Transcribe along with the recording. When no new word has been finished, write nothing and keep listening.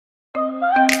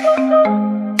Trying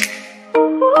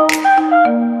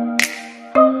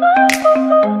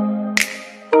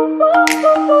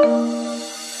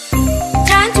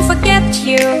to forget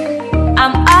you,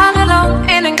 I'm all alone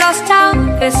in a ghost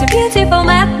town. There's a beautiful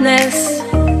madness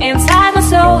inside my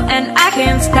soul, and I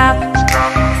can't stop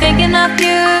thinking of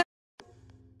you.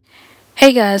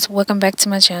 Hey guys, welcome back to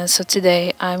my channel. So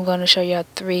today I'm going to show you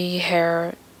 3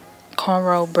 hair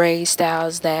cornrow braid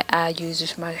styles that I use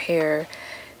with my hair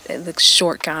that looks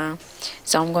short kind of.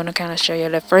 So I'm going to kind of show you.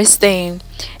 The first thing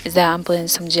is that I'm putting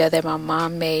some gel that my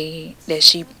mom made, that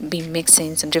she be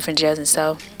mixing some different gels and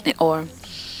stuff,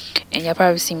 and y'all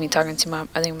probably see me talking to my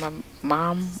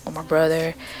mom or my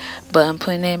brother, but I'm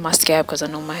putting it in my scalp because I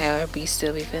know my hair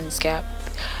still be feeling scalp.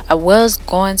 I was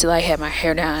going to like have my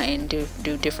hair down and do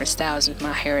different styles with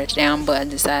my hair down, but I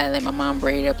decided to let my mom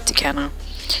braid up to kind of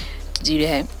do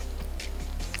that.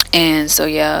 And so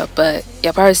yeah, but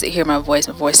y'all probably hear my voice.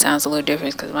 My voice sounds a little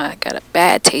different because I got a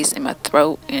bad taste in my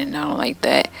throat and I don't like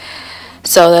that.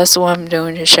 So that's what I'm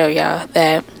doing to show y'all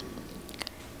that.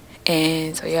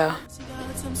 And so yeah.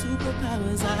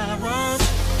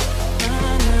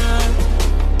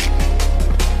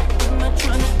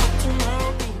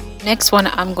 Next one,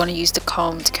 I'm going to use the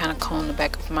comb to kind of comb the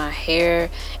back of my hair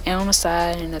and on the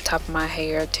side and the top of my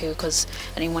hair too, because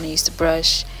I didn't want to use the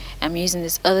brush. I'm using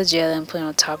this other gel and putting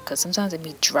on top because sometimes it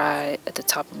be dry at the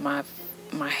top of my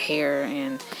hair,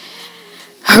 and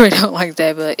I really don't like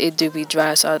that, but it do be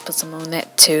dry, so I put some on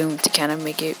that too to kind of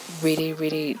make it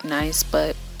really nice,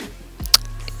 but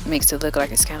it makes it look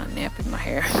like it's kind of nappy my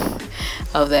hair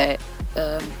of that.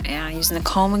 And I'm using the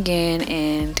comb again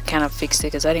and to kind of fix it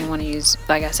because I didn't want to use,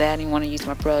 like I said, I didn't want to use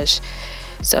my brush,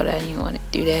 so I didn't want to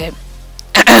do that.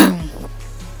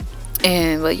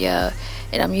 But yeah,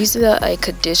 and I'm using a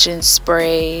condition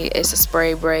spray. It's a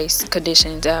spray braid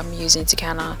condition that I'm using to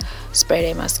kind of spray it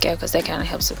in my scalp because that kind of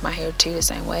helps with my hair too, the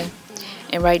same way.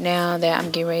 And right now that I'm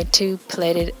getting ready to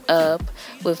plait it up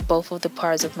with both of the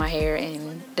parts of my hair,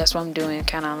 and that's what I'm doing,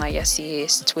 kind of like I see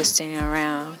it's twisting it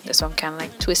around. That's why I'm kind of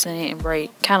like twisting it and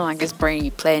braid, kind of like it's braiding,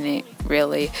 you plaiting it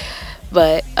really.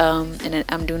 But and then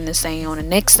I'm doing the same on the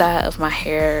next side of my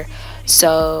hair,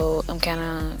 so I'm kind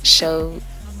of show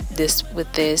this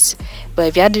with this. But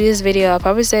if y'all do this video, I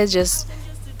probably say just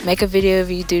make a video if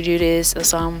you do this or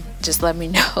something. Just let me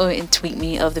know and tweet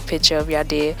me of the picture if y'all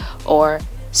did, or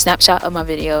snapshot of my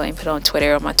video and put it on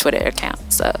Twitter on my Twitter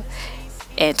account, so,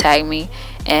 and tag me.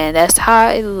 And that's how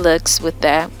it looks with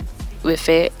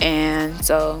it. And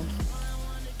so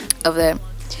of that.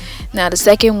 Now the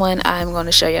second one, I'm going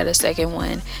to show you the second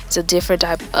one. It's a different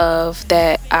type of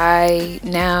that I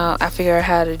figure out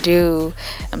how to do.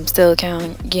 I'm still kind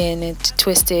of getting it to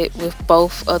twist it with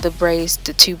both of the braids,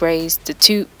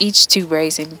 each two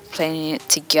braids, and plaiting it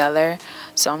together.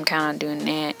 So I'm kind of doing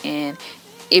that, and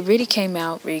it really came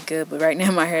out really good. But right now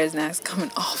my hair is not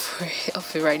coming off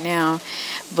it right now,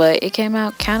 but it came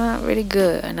out kind of really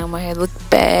good. I know my hair looked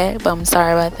bad, but I'm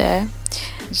sorry about that.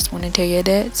 I just want to tell you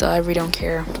that, so I really don't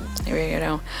care. I really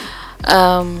don't.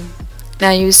 Now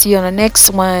you see on the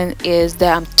next one is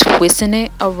that I'm twisting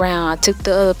it around. I took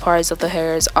the other parts of the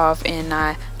hairs off and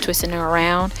I twisting it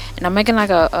around, and I'm making like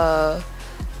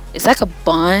it's like a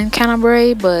bun kind of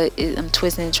braid, but I'm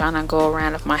twisting it, trying to go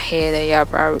around with my hair that y'all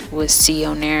probably would see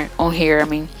on here. I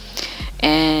mean,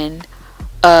 and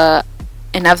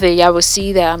after y'all will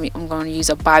see that, I'm going to use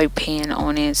a bobby pin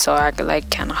on it so I could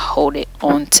like kind of hold it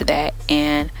onto that.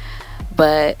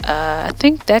 But I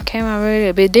think that came out really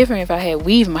a bit different. If I had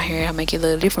weave my hair, I'd make it a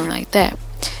little different like that.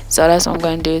 So that's what I'm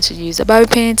going to do, to use a bobby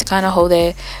pin to kind of hold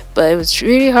that. But it was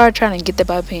really hard trying to get the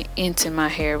bobby pin into my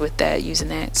hair with that, using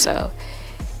that.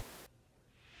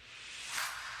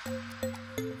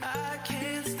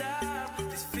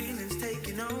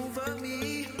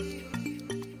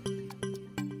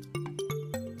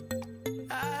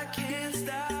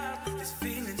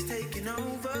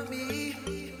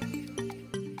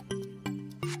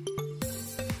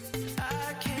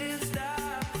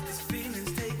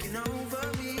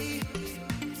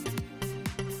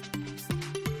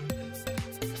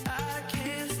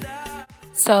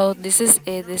 So this is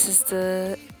it. This is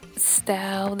the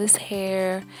style, this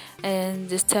hair, and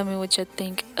just tell me what you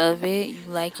think of it. You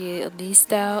like it, of these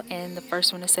style, and the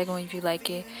first one, the second one, if you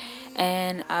like it.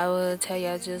 And I will tell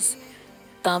y'all, just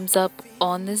thumbs up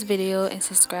on this video and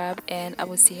subscribe, and I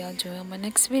will see y'all during my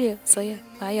next video. So yeah,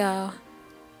 bye y'all.